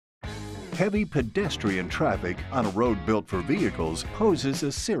Heavy pedestrian traffic on a road built for vehicles poses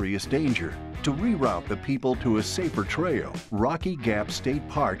a serious danger. To reroute the people to a safer trail, Rocky Gap State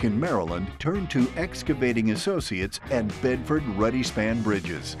Park in Maryland turned to excavating associates and Bedford ReadySpan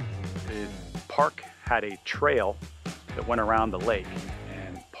bridges. The park had a trail that went around the lake,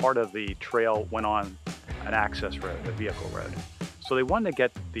 and part of the trail went on an access road, a vehicle road. So they wanted to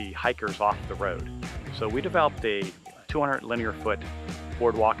get the hikers off the road. So we developed a 200 linear foot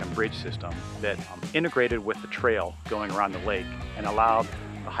boardwalk and bridge system that integrated with the trail going around the lake and allowed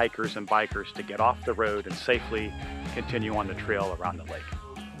the hikers and bikers to get off the road and safely continue on the trail around the lake.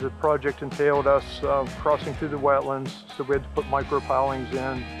 The project entailed us crossing through the wetlands, so we had to put micro pilings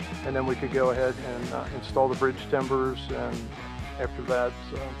in, and then we could go ahead and install the bridge timbers, and after that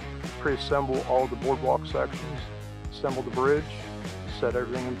pre-assemble all the boardwalk sections, assemble the bridge, set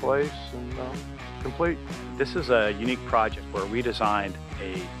everything in place, and complete. This is a unique project where we designed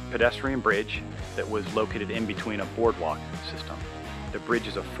a pedestrian bridge that was located in between a boardwalk system. The bridge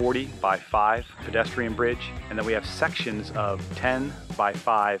is a 40 by 5 pedestrian bridge, and then we have sections of 10 by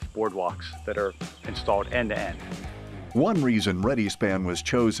 5 boardwalks that are installed end to end. One reason ReadySpan was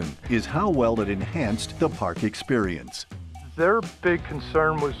chosen is how well it enhanced the park experience. Their big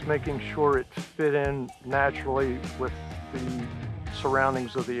concern was making sure it fit in naturally with the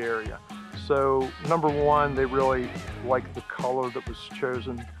surroundings of the area. So number one, they really liked the color that was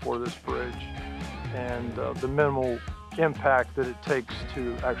chosen for this bridge and the minimal impact that it takes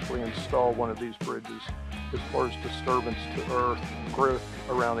to actually install one of these bridges. As far as disturbance to earth, growth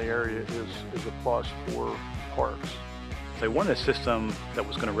around the area is a plus for parks. They wanted a system that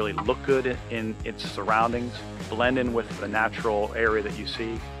was going to really look good in its surroundings, blend in with the natural area that you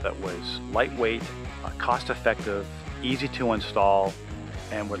see, that was lightweight, cost-effective, easy to install,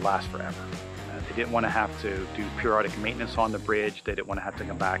 and would last forever. They didn't want to have to do periodic maintenance on the bridge. They didn't want to have to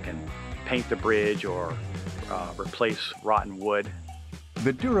come back and paint the bridge or replace rotten wood.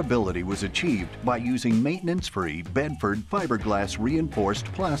 The durability was achieved by using maintenance-free Bedford fiberglass-reinforced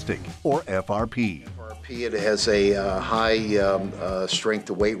plastic, or FRP. FRP, it has a high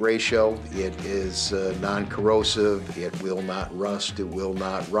strength-to-weight ratio. It is non-corrosive. It will not rust. It will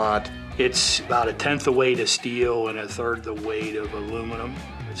not rot. It's about 1/10 the weight of steel and 1/3 the weight of aluminum.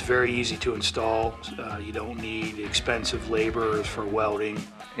 It's very easy to install. You don't need expensive laborers for welding.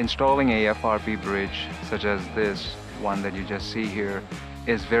 Installing a FRP bridge, such as this one that you just see here,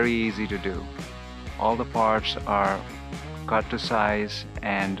 is very easy to do. All the parts are cut to size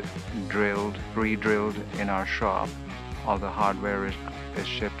and drilled, pre-drilled in our shop. All the hardware is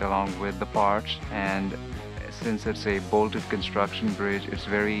shipped along with the parts, and since it's a bolted construction bridge, it's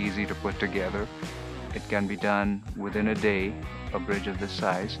very easy to put together. It can be done within a day, a bridge of this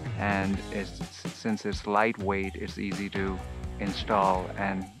size, and since it's lightweight, it's easy to install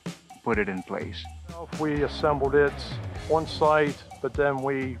and put it in place. We assembled it on site, but then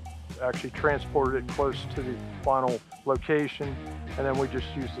we actually transported it close to the final location, and then we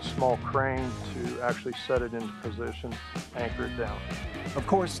just used a small crane to actually set it into position, anchor it down. Of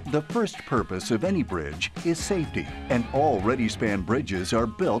course, the first purpose of any bridge is safety, and all ReadySpan bridges are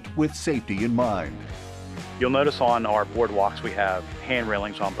built with safety in mind. You'll notice on our boardwalks we have hand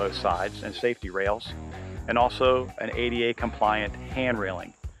railings on both sides and safety rails, and also an ADA compliant hand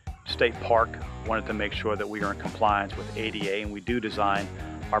railing. State Park wanted to make sure that we are in compliance with ADA, and we do design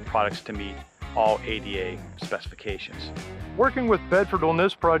our products to meet all ADA specifications. Working with Bedford on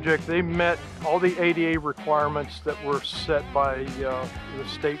this project, they met all the ADA requirements that were set by the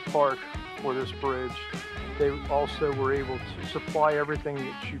state park for this bridge. They also were able to supply everything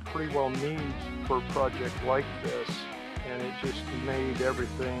that you pretty well need for a project like this, and it just made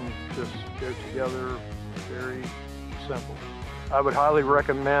everything just go together very simple. I would highly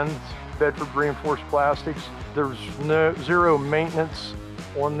recommend Bedford Reinforced Plastics. There's zero maintenance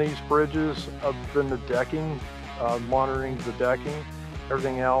on these bridges other than the decking, monitoring the decking.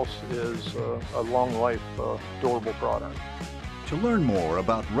 Everything else is a long life, durable product. To learn more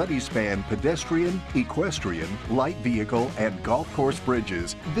about ReadySpan pedestrian, equestrian, light vehicle, and golf course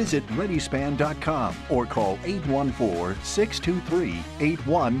bridges, visit ReadySpan.com or call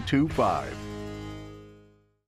 814-623-8125.